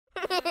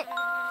Head,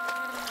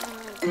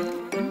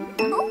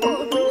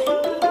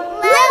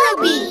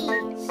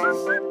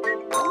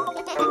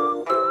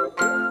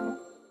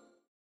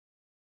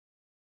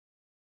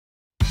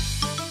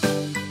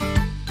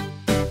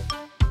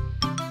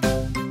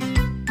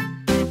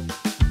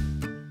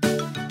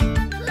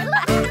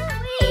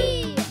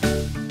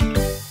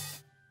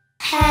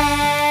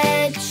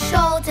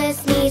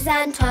 shoulders, knees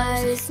and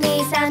toes,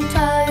 knees and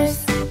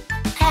toes.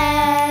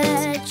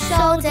 Head,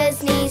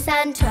 shoulders, knees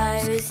and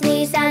toes,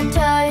 knees and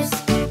toes.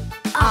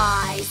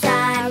 Eyes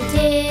and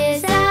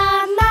ears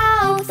and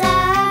mouth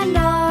and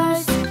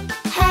nose.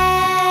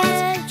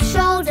 Head,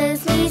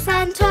 shoulders, knees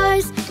and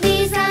toes,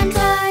 knees and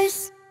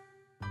toes.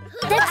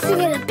 Let's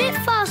sing it a bit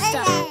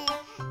faster.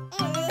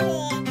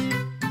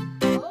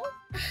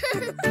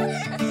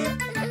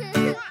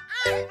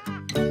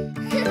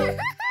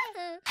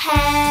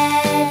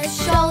 Head,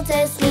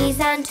 shoulders, knees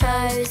and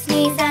toes,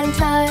 knees and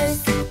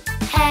toes.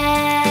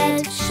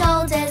 Head,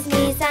 shoulders,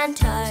 knees and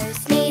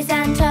toes, knees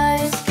and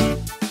toes.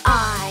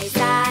 Eyes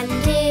and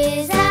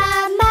ears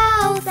and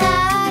mouth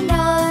and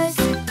nose.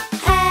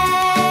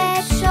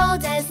 Head,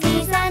 shoulders,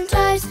 knees and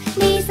toes,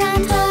 knees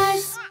and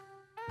toes.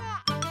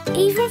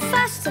 Even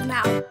faster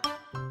now.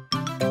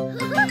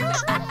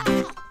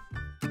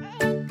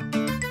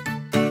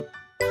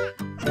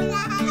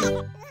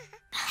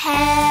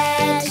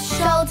 Head,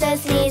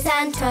 shoulders, knees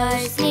and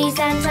toes, knees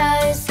and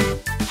toes.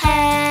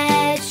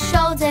 Head,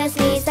 shoulders,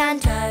 knees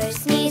and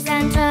toes, knees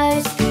and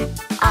toes.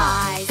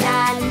 Eyes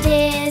and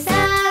ears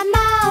and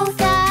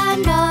mouth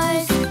and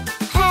nose.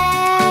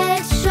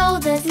 Head,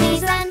 shoulders,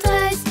 knees and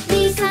toes,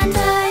 knees and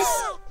toes.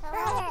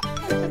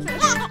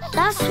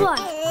 That's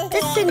right.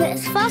 Let's sing it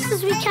as fast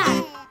as we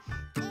can.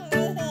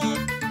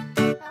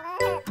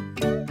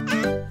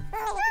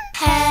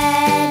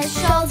 Head,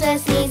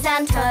 shoulders, knees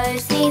and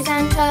toes, knees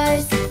and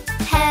toes.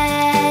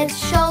 Head,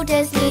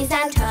 shoulders, knees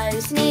and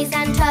toes, knees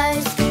and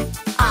toes.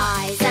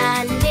 Eyes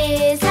and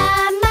ears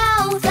and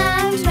mouth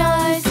and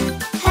nose.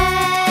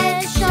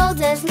 Head,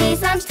 shoulders,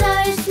 knees and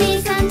toes,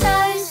 knees and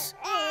toes.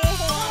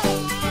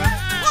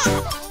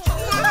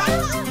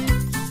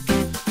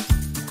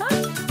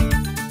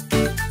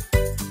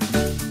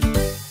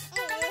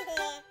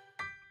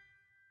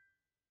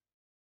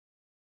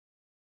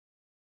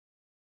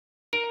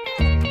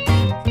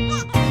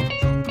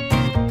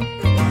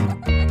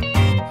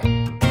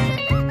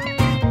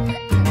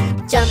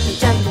 Jumping,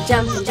 jumping,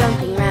 jumping,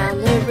 jumping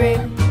round the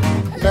room.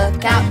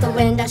 Look out the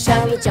window,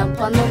 shall we jump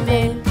on the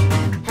moon?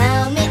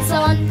 Helmets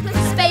on,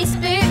 space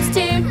boots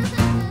too.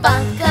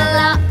 Buckle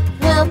up,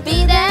 we'll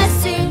be there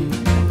soon.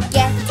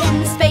 Get in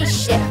the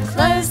spaceship,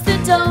 close the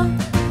door.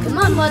 Come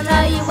on, what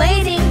are you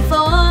waiting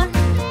for?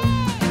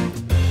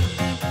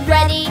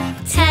 Ready,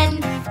 10,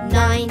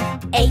 9,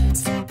 8,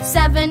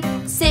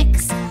 7,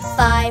 6,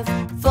 5,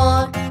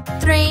 4,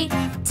 3,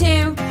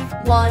 2,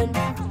 1.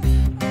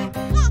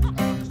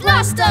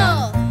 Blast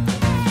off!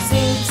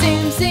 Zoom,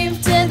 zoom, zoom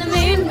to the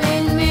moon,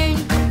 moon, moon.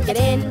 Get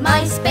in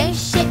my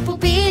spaceship, we'll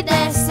be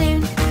there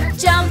soon.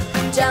 Jump,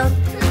 jump,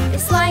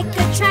 it's like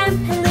a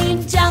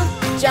trampoline. Jump,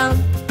 jump,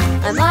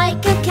 I'm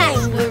like a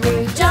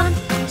kangaroo. Jump,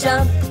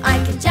 jump,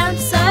 I can jump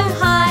so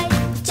high.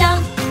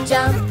 Jump,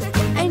 jump,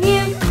 and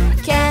you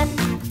can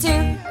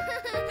too.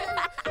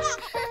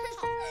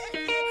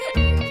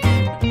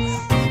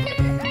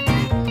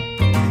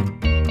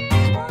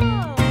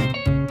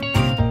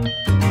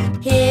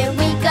 Here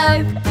we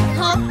go,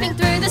 hopping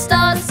through the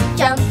stars,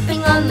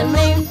 jumping on the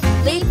moon,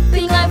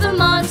 leaping over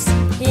Mars.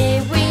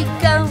 Here we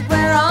go,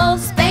 we're all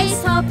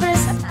space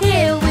hoppers.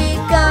 Here we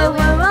go,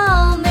 we're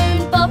all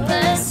moon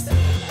boppers.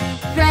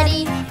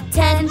 Ready,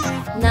 10,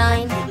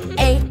 9,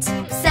 8,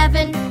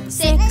 7,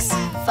 6,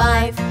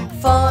 5,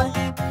 4,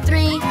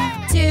 3,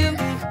 2,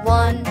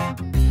 1.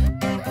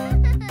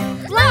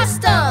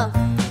 Blast off!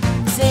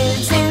 Zoom,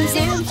 zoom,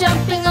 zoom,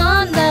 jumping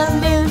on the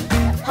moon.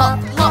 Hop,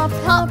 hop,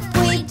 hop,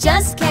 we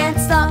just can't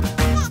stop.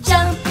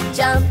 Jump,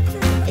 jump,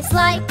 it's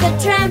like a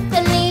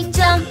trampoline.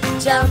 Jump,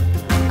 jump,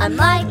 I'm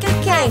like a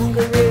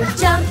kangaroo.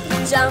 Jump,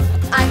 jump,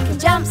 I can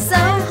jump so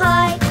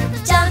high.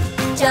 Jump,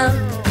 jump,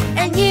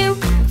 and you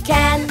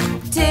can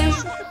too.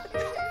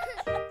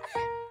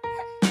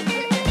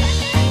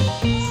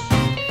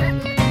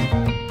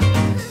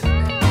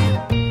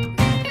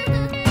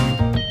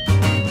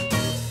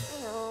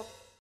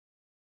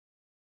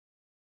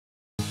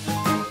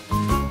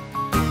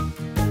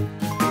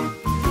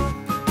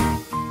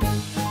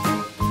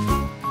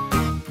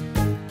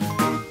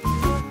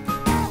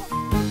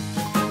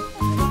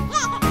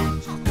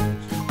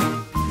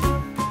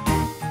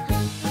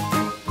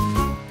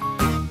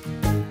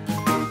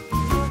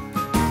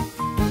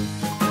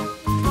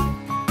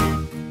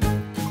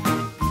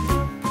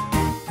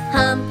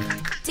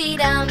 Humpty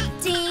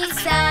Dumpty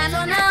sat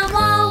on a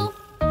wall.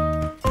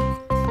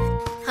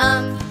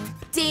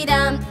 Humpty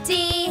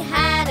Dumpty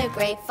had a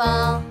great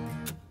fall.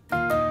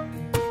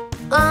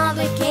 All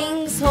the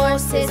king's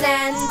horses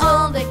and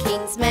all the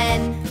king's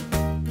men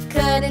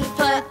couldn't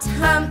put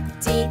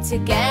Humpty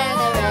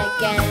together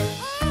again.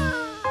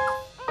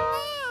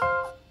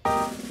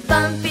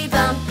 Bumpy,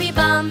 bumpy,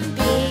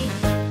 bumpy,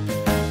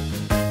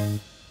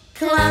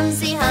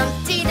 Clumsy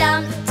Humpty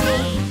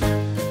Dumpty.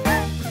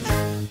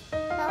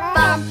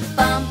 Bump,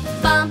 bump,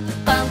 bump,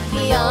 bump,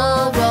 we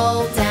all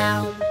roll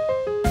down.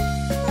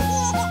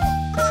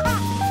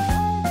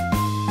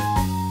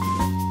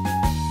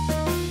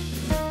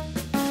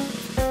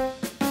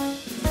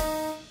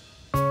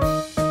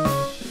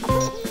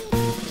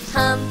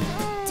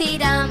 Humpty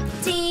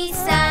Dumpty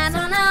sat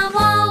on a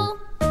wall.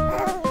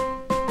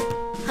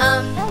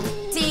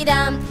 Humpty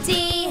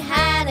Dumpty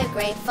had a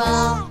great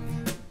fall.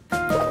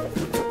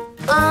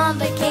 All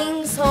the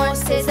king's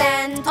horses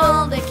and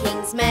all the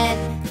king's men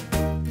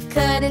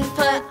couldn't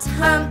put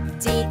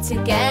Humpty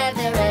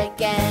together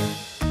again.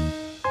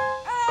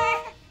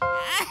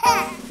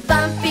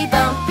 Bumpy,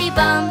 bumpy,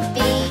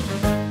 bumpy,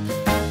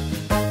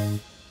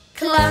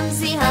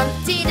 clumsy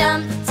Humpty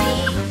Dumpty.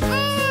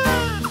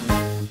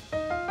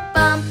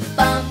 Bump,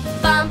 bump,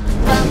 bump,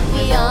 bump,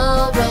 we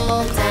all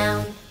roll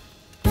down.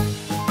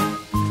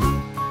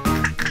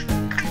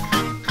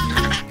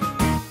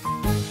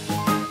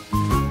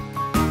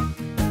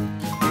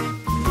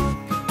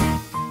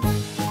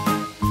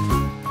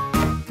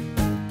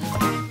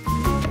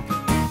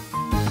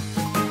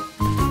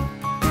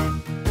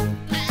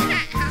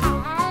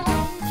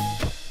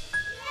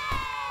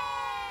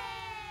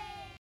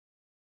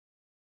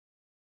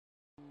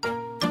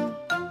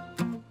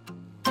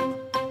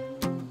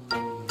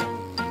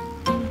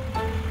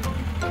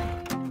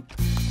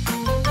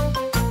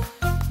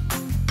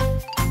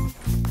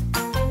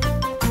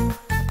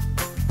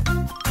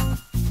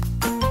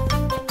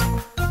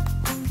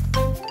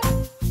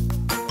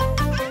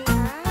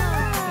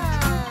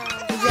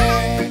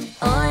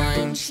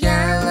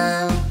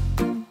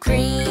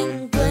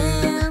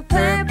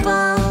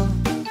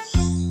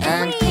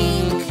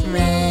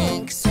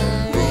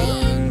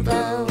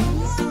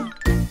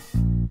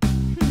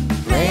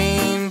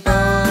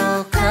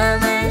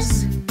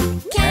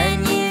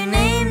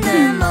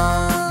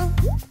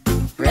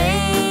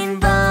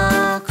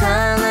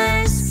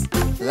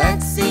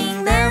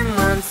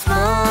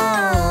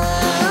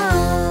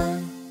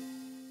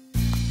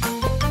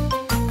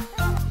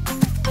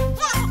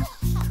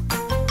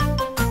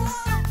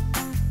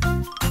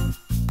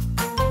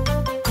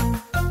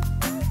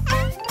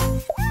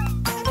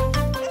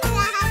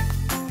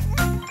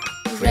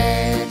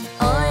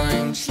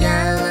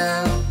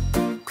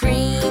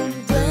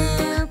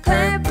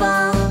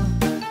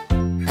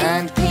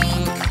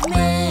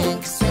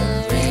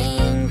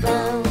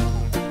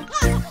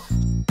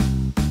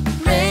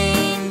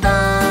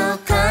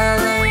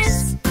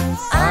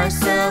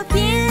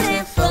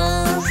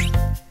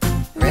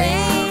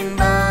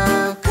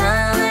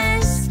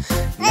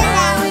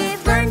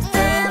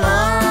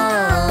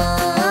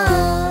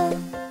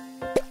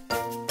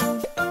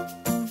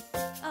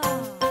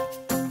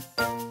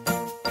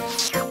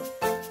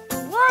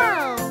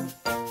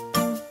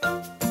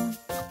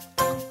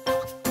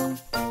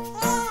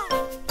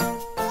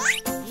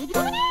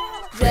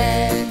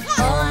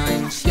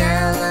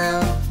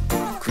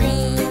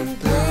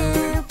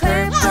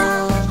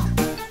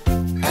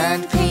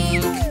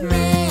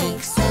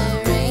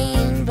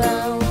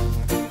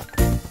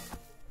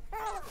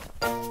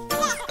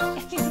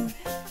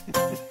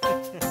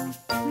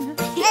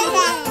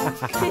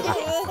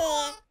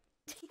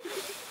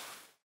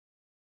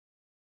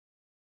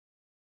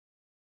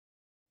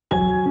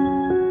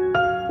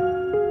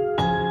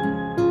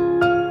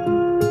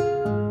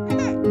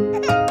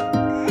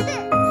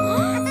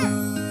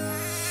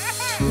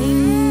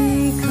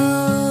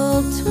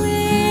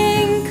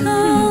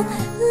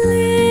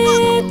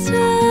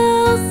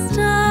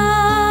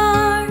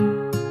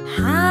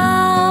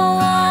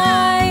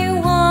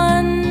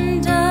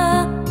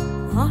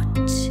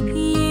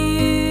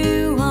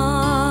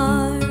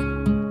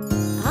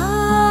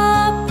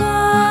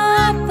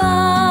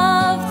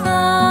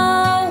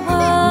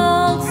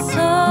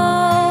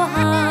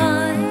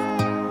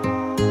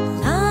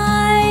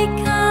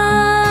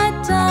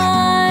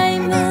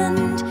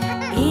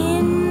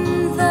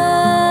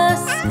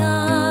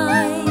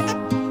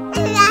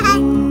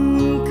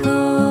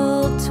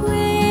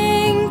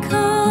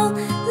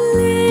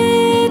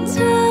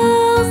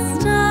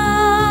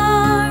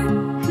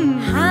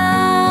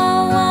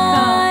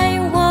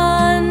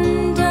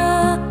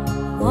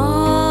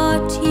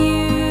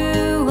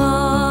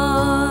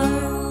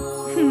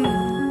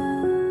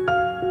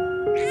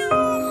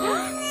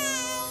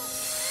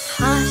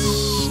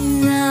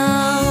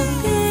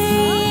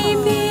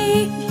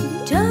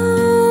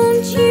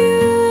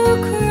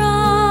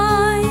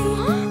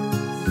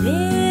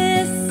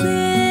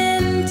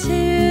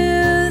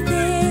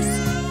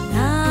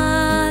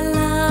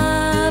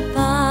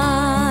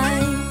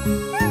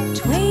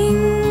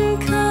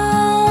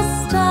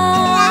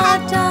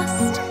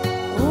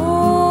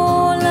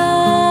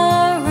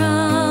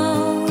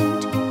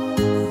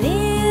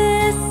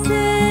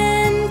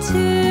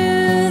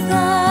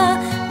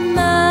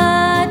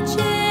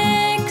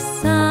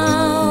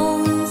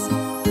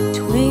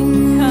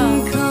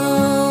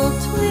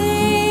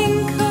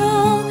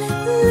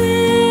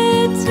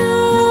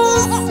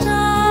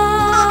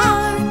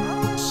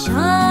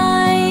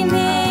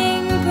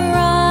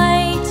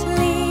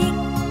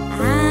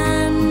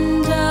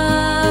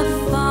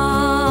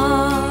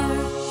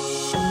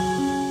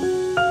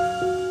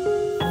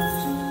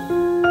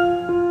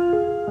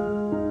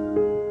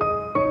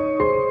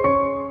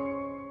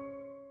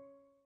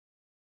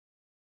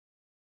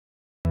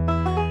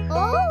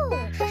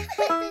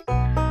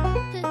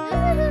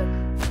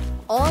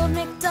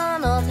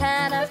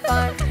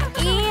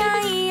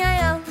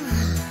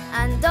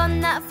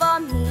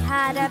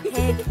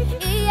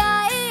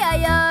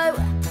 E-I-E-I-O.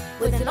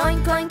 With an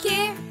oink oink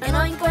here, an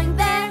oink oink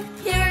there,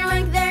 here an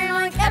oink, there an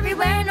oink,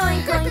 everywhere an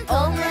oink oink.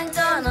 Old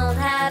MacDonald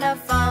had a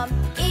farm.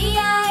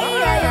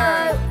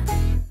 E-I-E-I-O.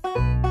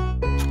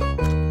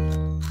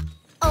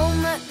 Old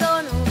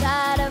MacDonald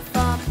had a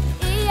farm.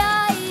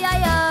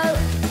 E-I-E-I-O.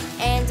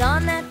 And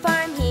on that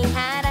farm he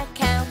had a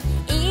cow.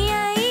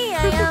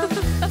 E-I-E-I-O.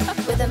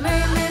 With a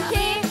moo moo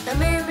here, a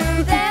moo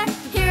moo there,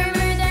 here a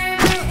moo, there a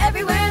moo,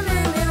 everywhere a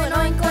moo moo. An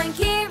oink oink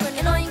here,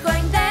 an oink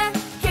oink there,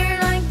 here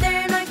an oink,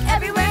 there an oink,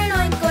 everywhere an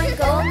oink oink.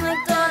 Old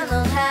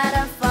MacDonald had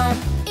a farm.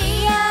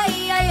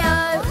 E-I-E-I-O.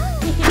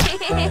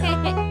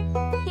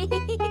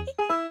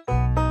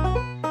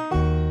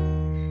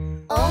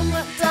 Old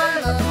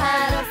MacDonald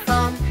had a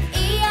farm.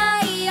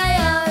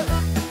 E-I-E-I-O.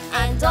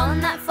 And on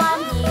that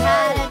farm he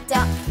had a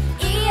duck.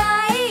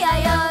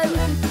 E-I-E-I-O.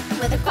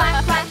 With a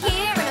quack quack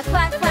here and a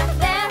quack quack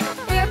there,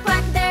 here a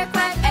quack, there a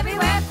quack,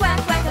 everywhere a quack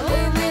quack. A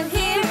moo moo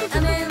here, a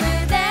moo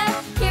moo there,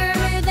 here a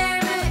moo, there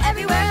a moo,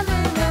 everywhere a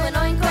moo moo. An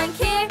oink oink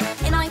here,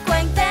 an oink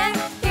oink there,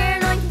 here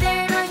an oink,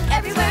 there an oink,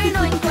 everywhere an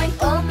oink oink.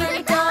 Old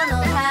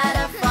MacDonald had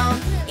a farm.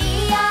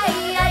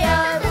 E-I-E-I-O.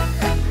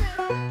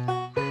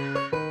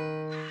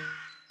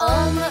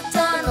 Old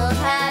MacDonald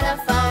had a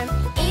farm.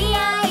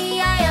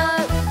 E-I-E-I-O.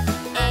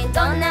 And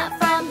on that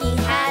farm he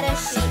had a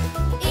sheep.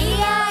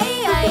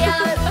 E-I-E-I-O.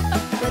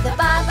 With a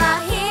ba-ba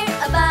here,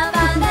 a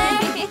ba-ba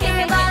there, here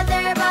a ba,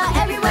 there a ba,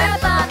 everywhere a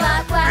ba-ba.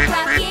 Quack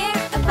quack here,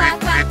 a quack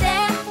quack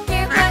there,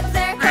 here a quack,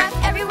 there a quack,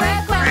 everywhere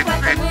a quack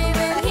quack. A moo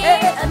moo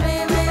here, a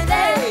moo moo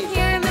there,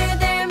 here a moo,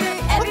 there a moo,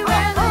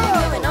 everywhere a moo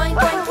moo. An oink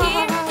oink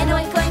here, an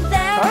oink oink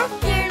there,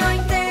 here an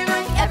oink, there an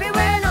oink,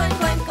 everywhere an oink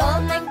oink.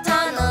 Old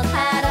MacDonald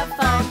had a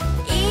farm.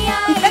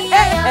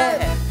 E-I-E-I-O.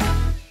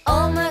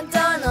 Old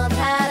MacDonald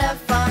had a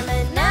farm,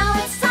 and now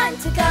it's time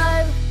to go.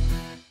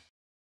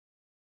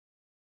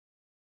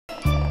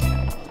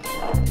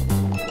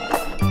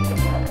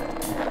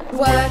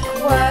 Work,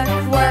 work,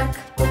 work.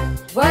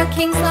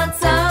 Working's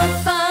lots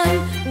of fun.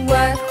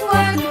 Work,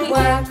 work,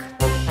 work.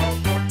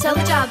 Till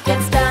the job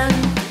gets done.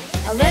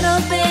 A little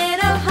bit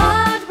of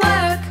hard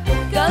work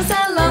goes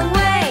a long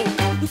way.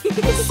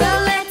 So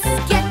let's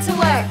get to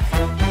work.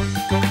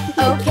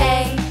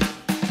 Okay.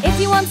 If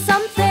you want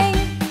something,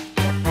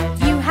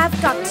 you have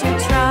got to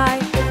try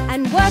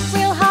and work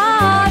real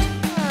hard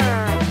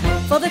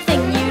for the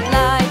thing you'd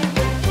like.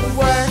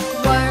 Work,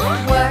 work,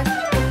 work.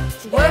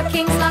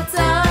 Working's lots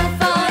of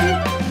fun.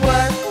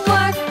 Work,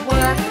 work,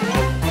 work.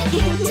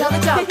 Till the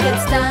job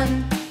gets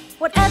done.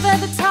 Whatever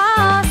the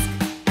task,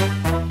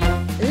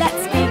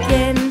 let's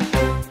begin.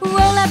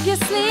 Roll up your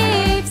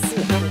sleeves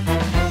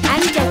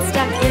and get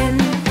stuck in.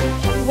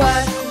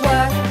 Work,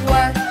 work,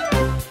 work.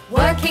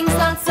 Working's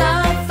lots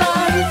of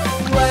fun.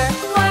 Work,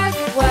 work,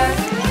 work.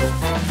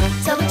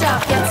 Till the job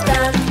gets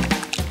done.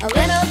 A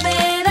little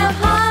bit of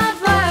hard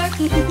work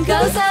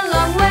goes a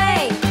long way.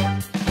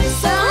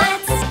 So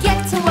let's get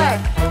to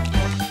work.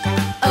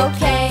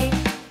 Okay,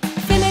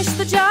 finish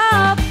the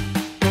job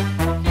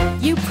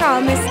you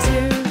promised to.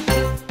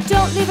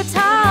 Don't leave a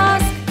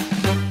task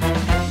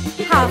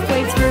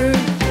halfway through.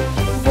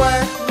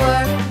 Work,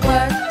 work,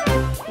 work.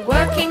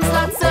 Working's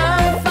lots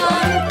of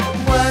fun.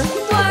 Work,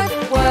 work,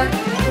 work.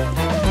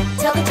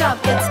 Till the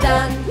job gets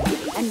done.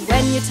 And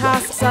when your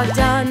tasks are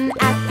done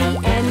at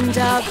the end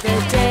of the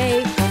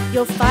day,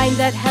 you'll find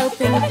that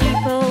helping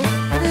people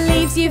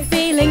leaves you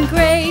feeling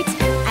great.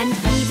 And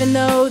even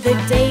though the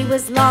day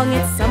was long,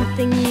 it's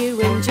something you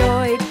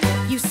enjoyed.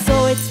 You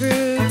saw it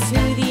through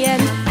to the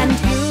end, and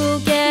you'll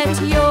get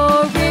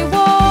your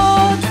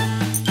reward.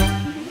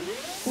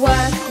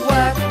 Work,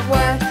 work,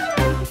 work.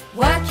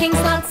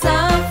 Working's lots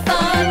of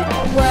fun.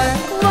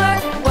 Work,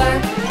 work,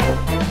 work.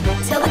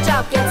 Till the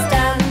job gets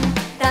done.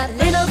 That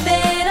little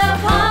bit of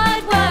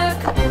hard work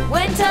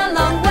went a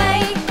long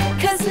way,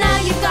 'cause now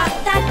you've got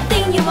that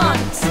thing you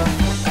want.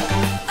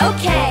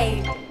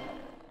 Okay.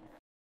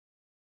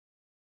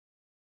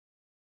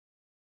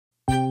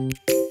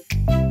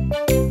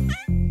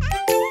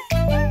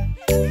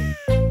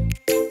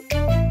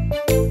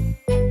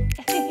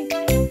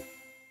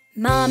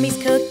 Mommy's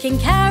cooking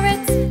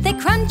carrots, they're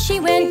crunchy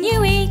when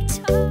you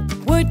eat.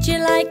 Would you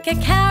like a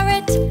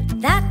carrot?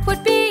 That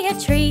would be a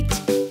treat.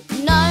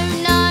 No,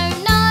 no,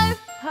 no,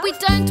 we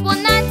don't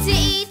want that to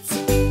eat.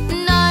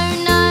 No,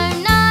 no,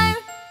 no,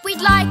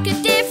 we'd like a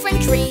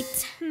different treat.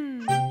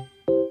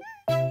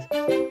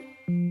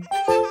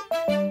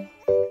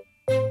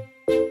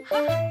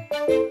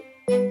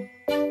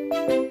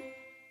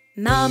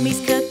 Mommy's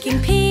cooking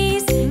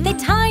peas, they're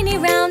tiny,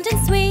 round and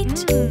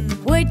sweet.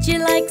 Would you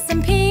like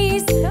some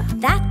peas?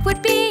 That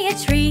would be a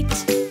treat.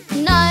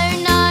 No,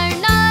 no,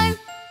 no,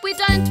 we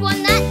don't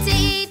want that to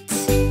eat.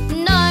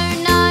 No,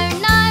 no,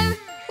 no,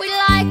 we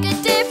like a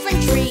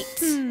different treat.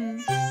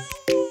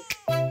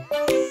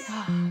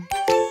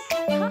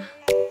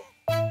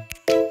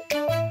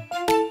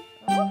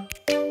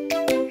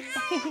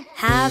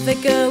 Have a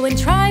go and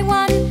try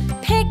one.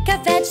 Pick a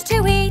veg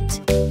to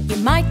eat. You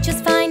might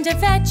just find a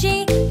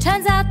veggie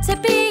turns out to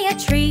be a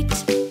treat.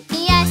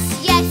 Yes,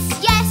 yes,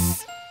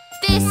 yes,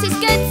 this is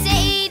good to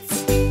eat.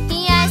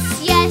 Yes,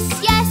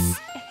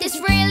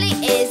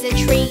 is a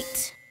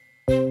treat.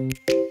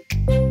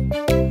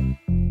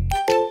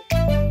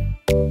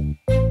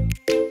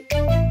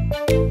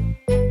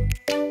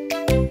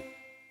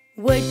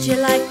 Would you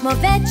like more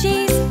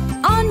veggies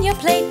on your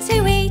plate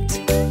to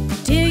eat?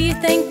 Do you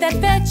think that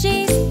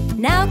veggies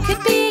now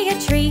could be a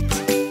treat?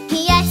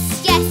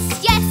 Yes,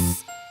 yes,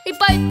 yes, we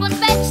both want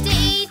veg to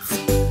eat.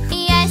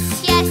 Yes,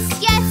 yes,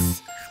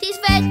 yes, these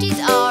veggies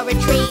are a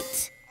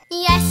treat.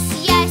 Yes,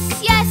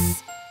 yes,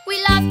 yes,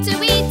 we love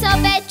to eat our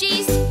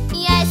veggies.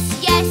 Yes,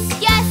 yes,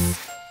 yes,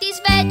 these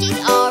veggies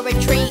are a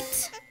treat.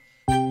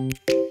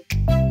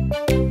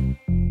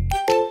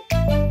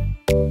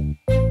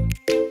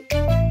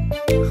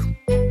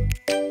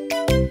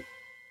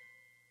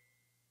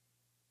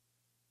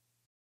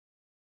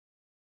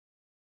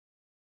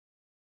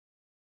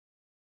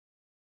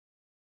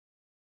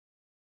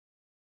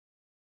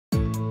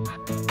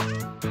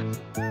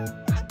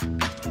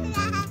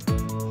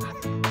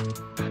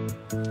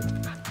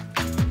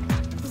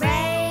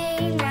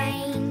 Rain,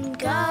 rain,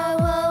 go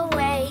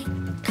away.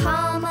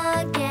 Come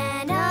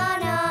again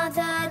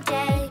another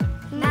day.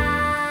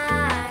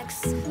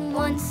 Max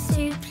wants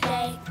to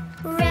play.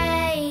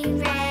 Rain,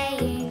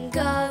 rain,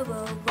 go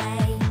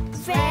away.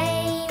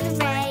 Rain,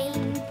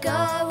 rain,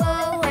 go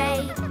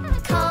away.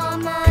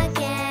 Come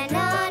again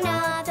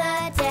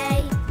another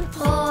day.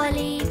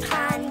 Polly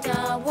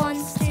Panda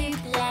wants to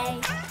play.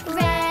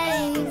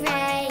 Rain,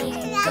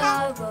 rain,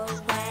 go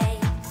away.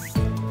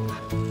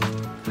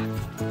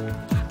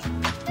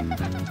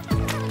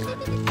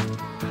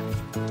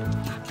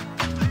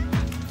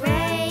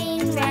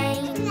 Rain,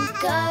 rain,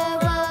 go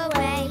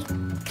away.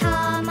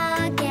 Come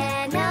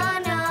again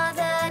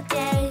another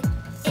day.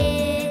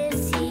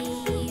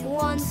 Izzy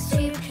wants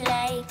to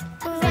play.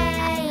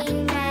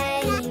 Rain,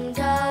 rain,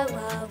 go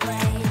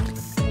away.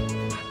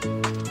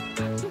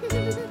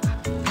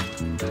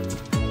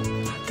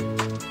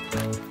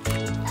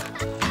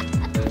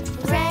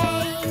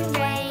 Rain,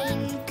 rain,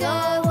 go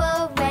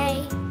away.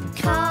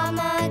 Come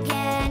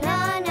again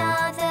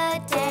another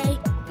day.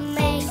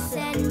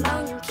 Mason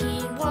Monkey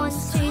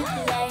wants to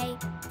play.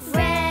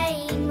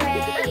 Rain,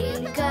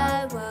 rain, go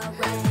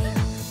away.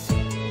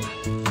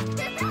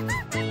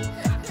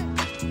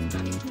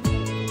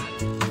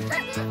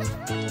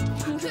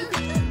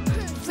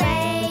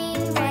 Rain,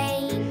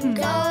 rain,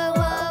 go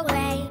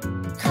away.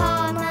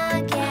 Come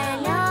again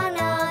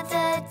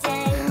another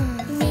day.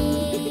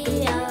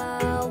 Mia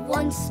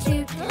wants to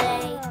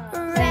play.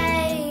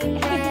 Rain,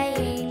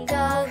 rain,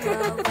 go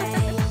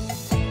away.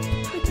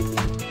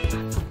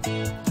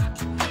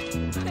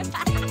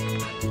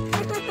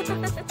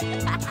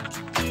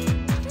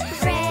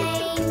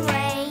 Rain,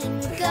 rain,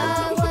 go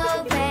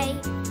away.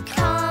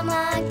 Come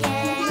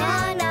again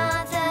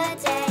another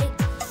day.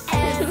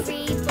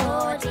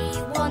 Everybody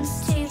wants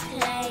to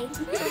play.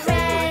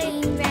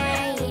 Rain,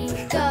 rain,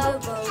 go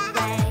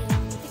away.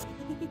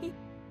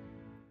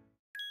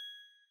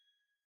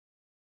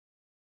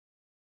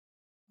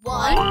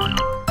 One,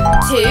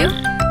 2,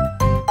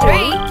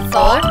 3,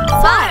 4,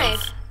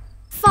 5.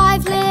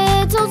 5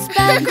 little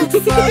speckled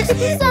frogs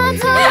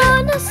sat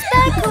on a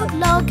speckled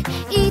log,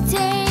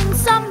 eating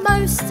some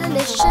most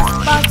delicious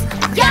bugs.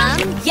 Yum,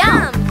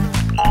 yum!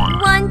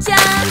 One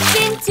jumped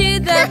into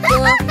the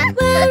pool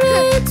where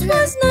it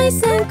was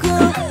nice and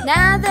cool.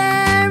 Now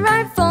there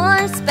are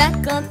 4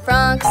 speckled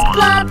frogs.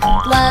 Glub,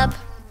 glub.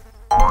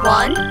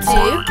 1,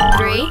 2,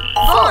 3,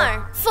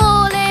 4.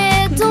 4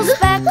 little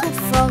speckled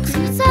frogs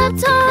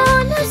sat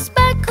on a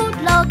speckled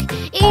log,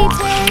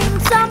 eating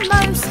some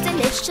most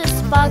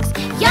delicious bugs.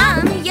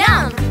 Yum,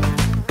 yum!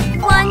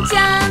 One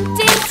jumped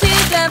into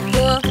the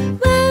pool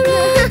where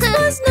it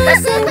was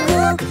nice and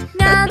cool.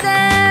 Now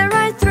there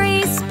are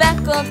 3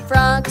 speckled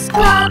frogs.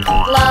 Glub,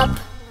 glub.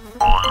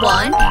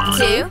 1,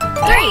 2,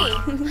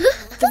 3.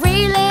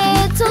 3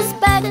 little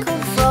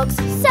speckled frogs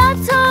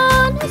sat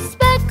on a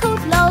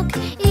speckled log,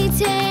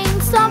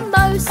 eating some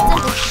most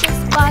delicious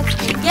bugs.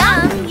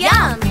 Yum,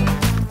 yum!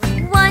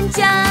 One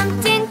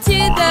jumped into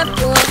the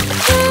pool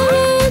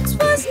where it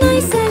was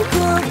nice and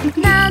cool.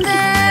 Now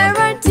there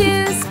are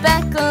 2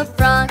 speckled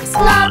frogs.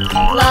 Glub,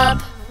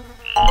 glub.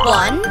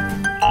 1,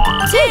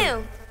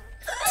 2.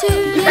 2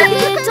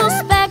 little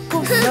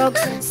speckled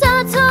frogs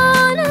sat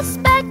on a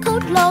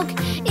speckled log,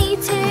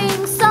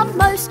 eating some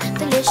most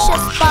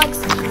delicious bugs.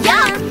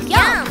 Yum,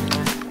 yum!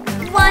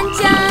 One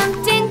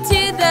jumped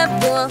into the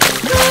pool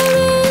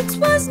where it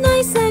was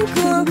nice and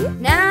cool.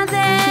 Now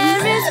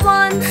there is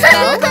 1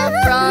 speckled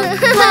frog.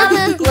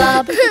 Glub,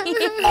 glub.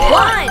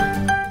 1.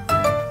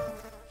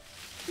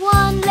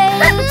 1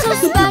 little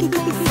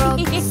speckled frog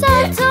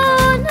sat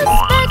on a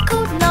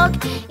speckled log,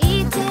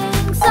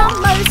 eating some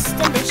most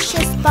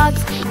delicious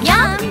bugs.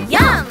 Yum,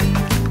 yum!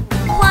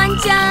 One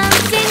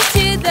jumped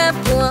into the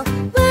pool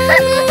where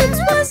it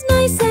was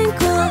nice and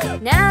cool.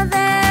 Now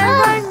there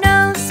are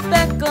no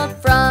speckled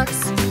frogs.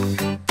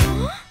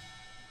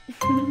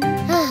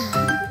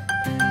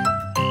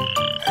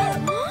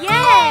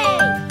 Yay!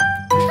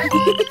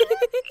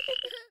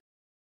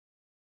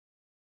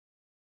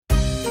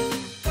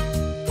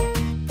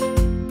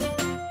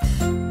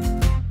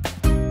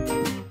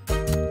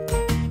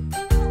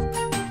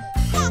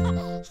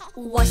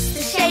 What's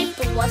the shape?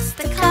 What's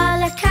the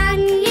colour? Can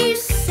you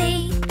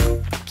see?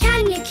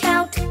 Can you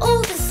count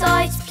all the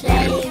sides?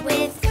 Play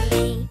with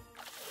me.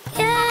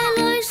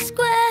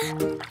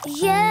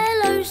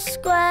 Yellow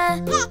square,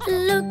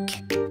 look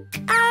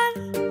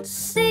and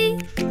see.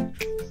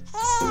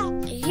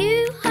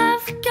 You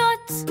have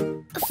got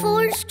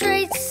 4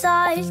 straight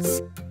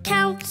sides.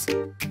 Count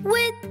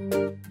with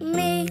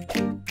me.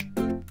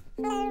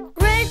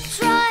 Red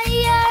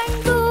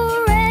triangle,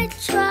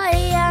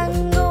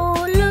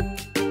 look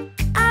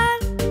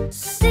and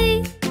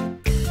see.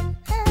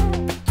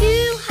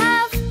 You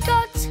have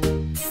got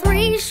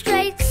 3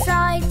 straight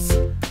sides.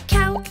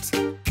 Count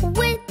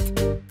with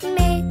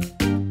me.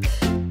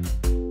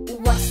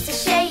 What's the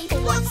shape?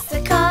 What's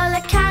the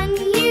colour? Can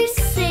you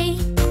see?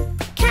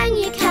 Can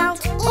you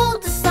count all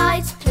the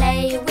sides?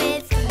 Play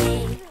with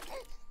me.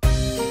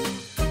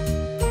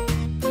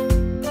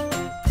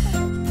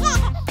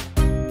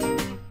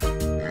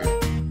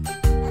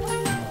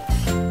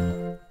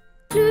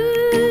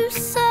 Blue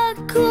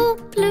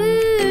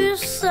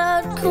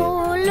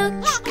circle, look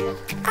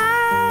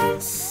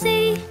and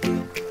see.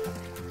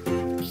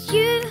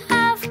 You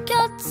have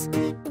got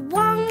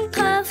 1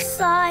 curved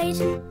side.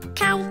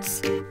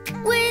 Count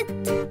with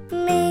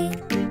me.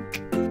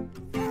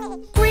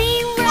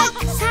 Green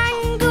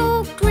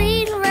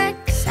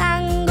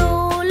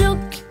rectangle,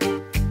 look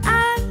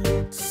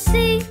and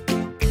see.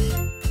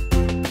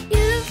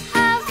 You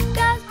have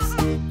got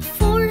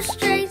 4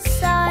 straight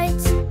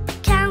sides.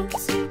 Count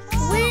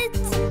with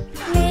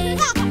me.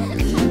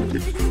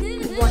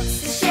 What's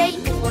the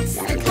shape? What's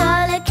the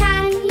colour?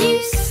 Can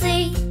you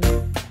see?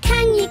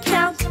 Can you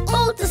count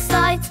all the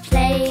sides?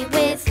 Play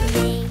with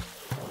me.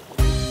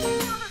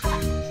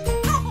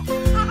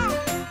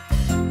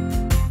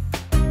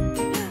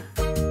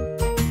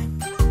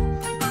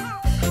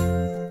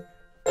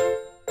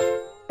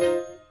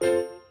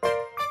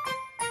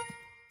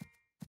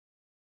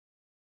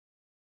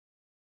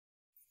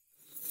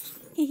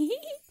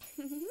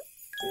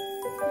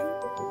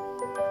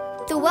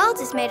 The world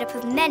is made up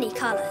of many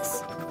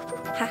colours.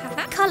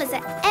 Colours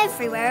are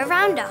everywhere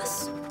around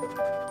us.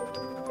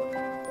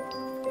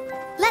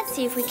 Let's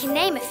see if we can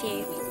name a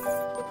few.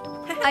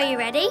 Are you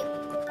ready?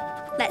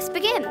 Let's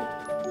begin.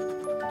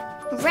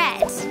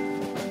 Red,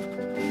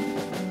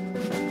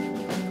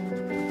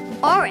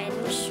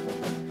 orange,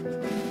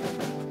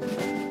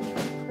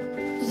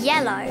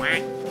 yellow,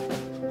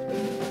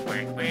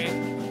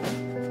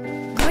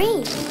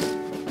 green,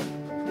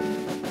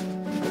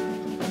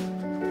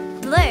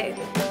 blue,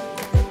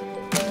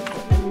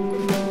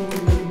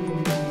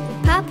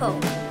 purple,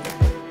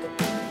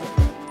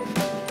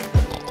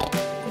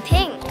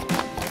 pink,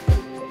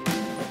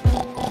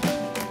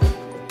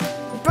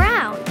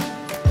 brown,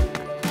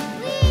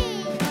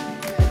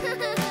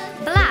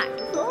 black,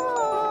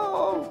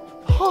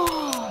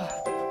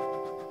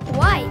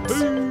 white,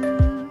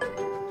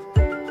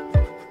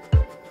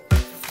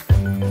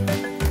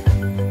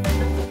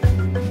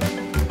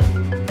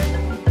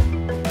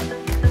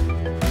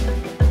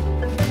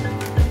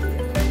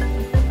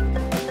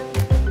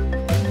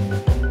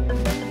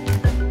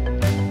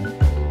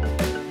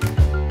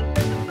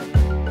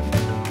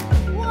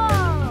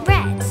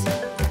 red,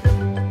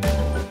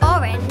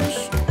 orange,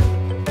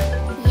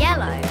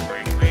 yellow,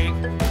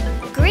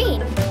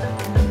 green,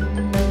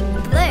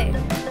 blue,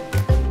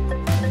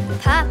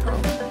 purple,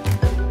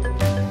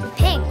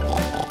 pink,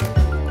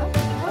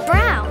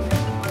 brown,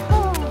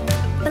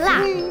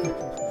 black,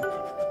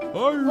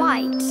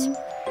 white.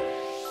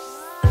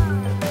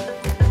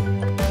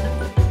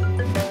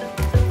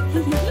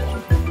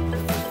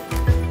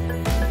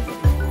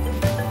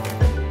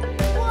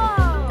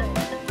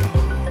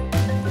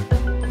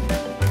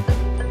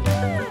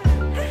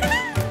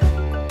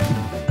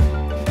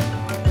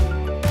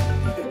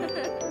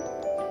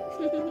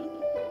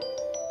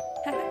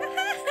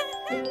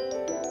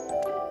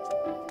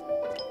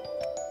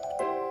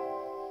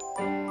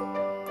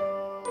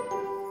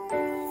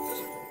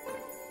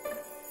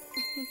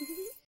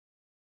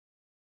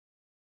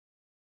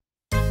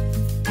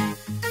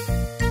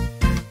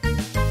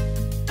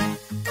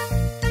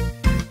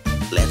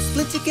 Let's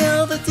play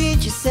together, the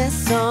teacher says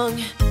song.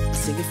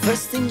 Sing it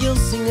first and you'll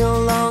sing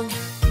along.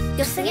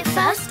 You'll sing it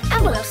first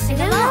and we'll sing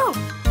along.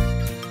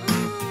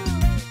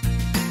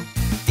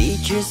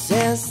 Teacher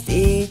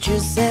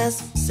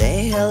says,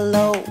 say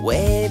hello,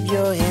 wave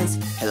your hands.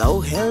 Hello,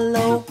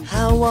 hello,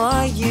 how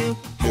are you?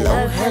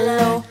 Hello,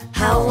 hello,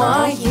 how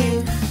are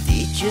you?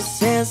 Teacher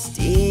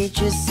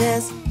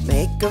says,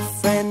 make a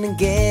friend and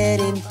get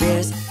in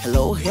pairs.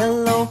 Hello,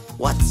 hello,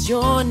 what's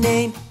your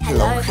name?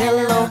 Hello,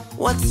 hello,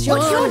 what's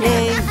your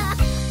name?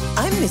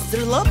 I'm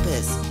Mr.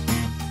 Lopez.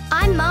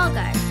 I'm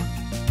Margot.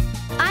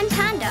 I'm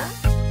Panda.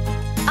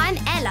 I'm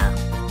Ella.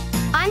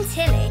 I'm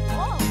Tilly.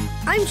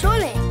 I'm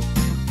Johnny.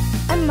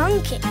 I'm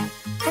Monkey.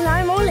 And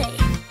I'm Ollie.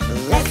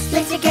 Let's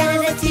play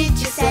together, the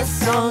teacher says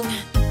song.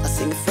 I'll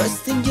sing it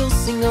first and you'll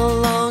sing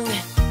along.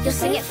 You'll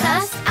sing it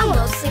first and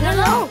we'll sing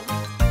along.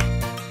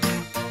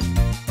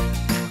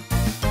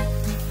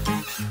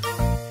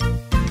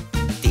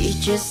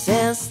 Teacher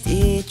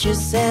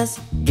says,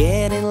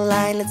 get in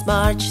line, let's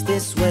march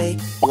this way.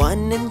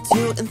 1 and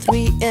 2 and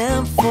 3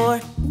 and 4.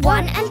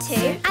 1 and 2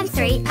 and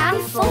 3 and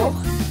 4.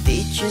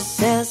 Teacher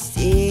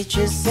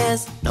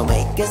says, now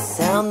make a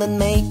sound and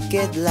make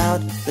it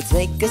loud. Let's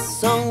make a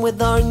song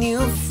with our new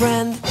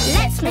friend.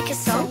 Let's make a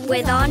song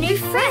with our new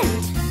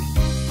friend.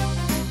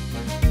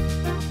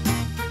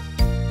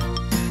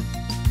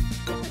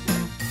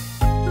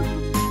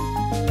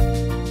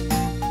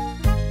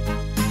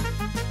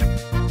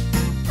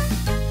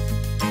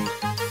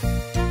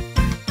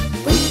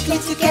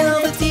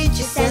 Together the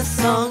teacher says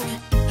song.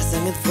 I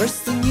sang it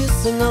first and you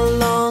sang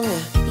along.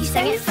 You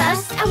sang it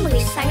first and we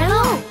sang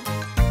along.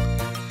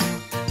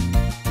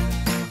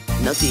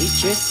 Now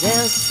teacher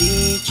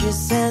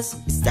says,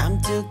 it's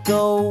time to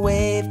go,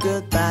 wave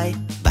goodbye.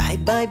 Bye,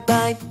 bye,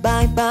 bye,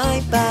 bye,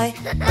 bye, bye.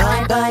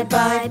 Bye, bye,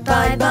 bye,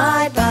 bye,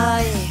 bye,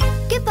 bye.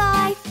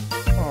 Goodbye.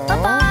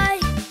 Bye-bye.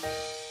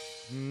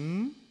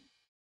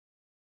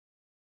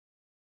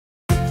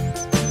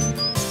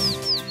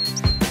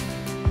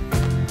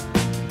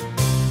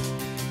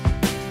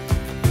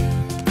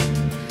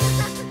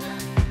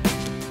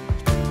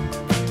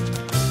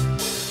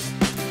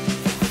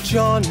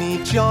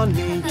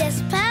 Johnny,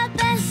 Yes,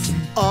 Papas.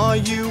 are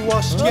you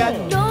washed yet?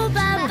 No,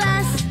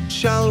 Papas.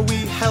 Shall we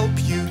help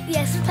you?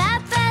 Yes,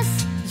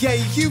 Papas.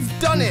 Yay, you've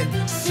done it!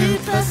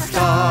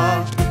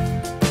 Superstar!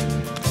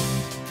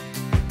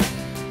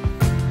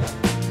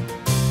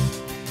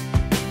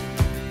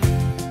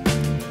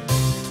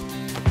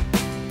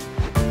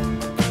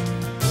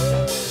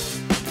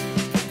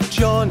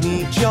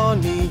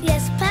 Johnny,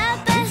 Yes,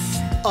 Papas.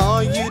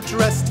 are you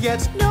dressed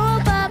yet? No,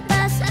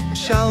 Papas.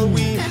 Shall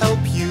we help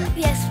you?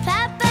 Yes,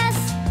 Papas.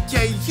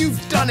 Yay,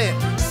 you've done it!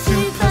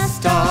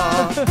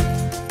 Superstar!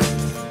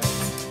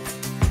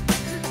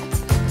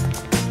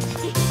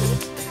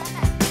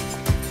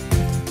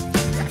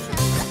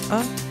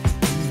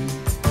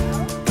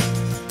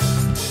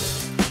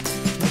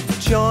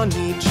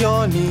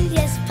 Johnny,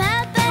 Yes,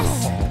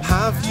 Papas.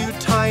 have you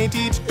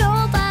tidied?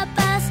 No,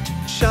 Papas.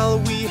 Shall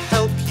we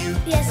help you?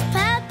 Yes,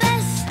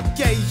 Papas.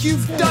 Yay,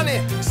 you've done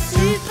it!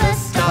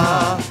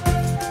 Superstar!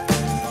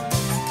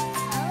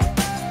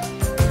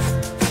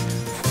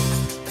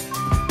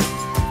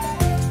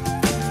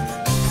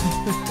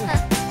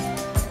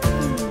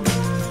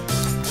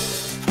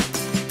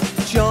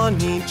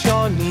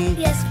 Johnny,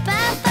 Yes,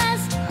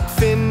 Papas.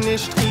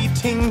 finished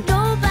eating?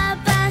 No,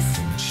 Papas.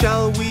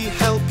 Shall we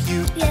help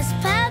you? Yes,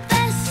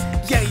 Papas.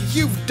 Yay,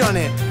 you've done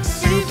it!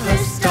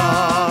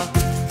 Superstar!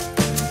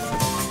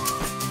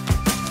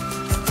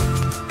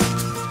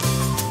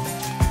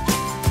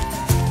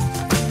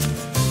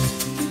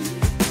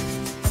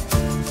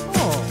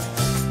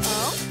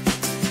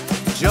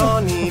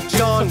 Johnny,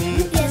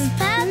 Yes,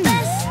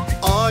 Papas.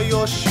 are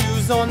your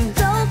shoes on?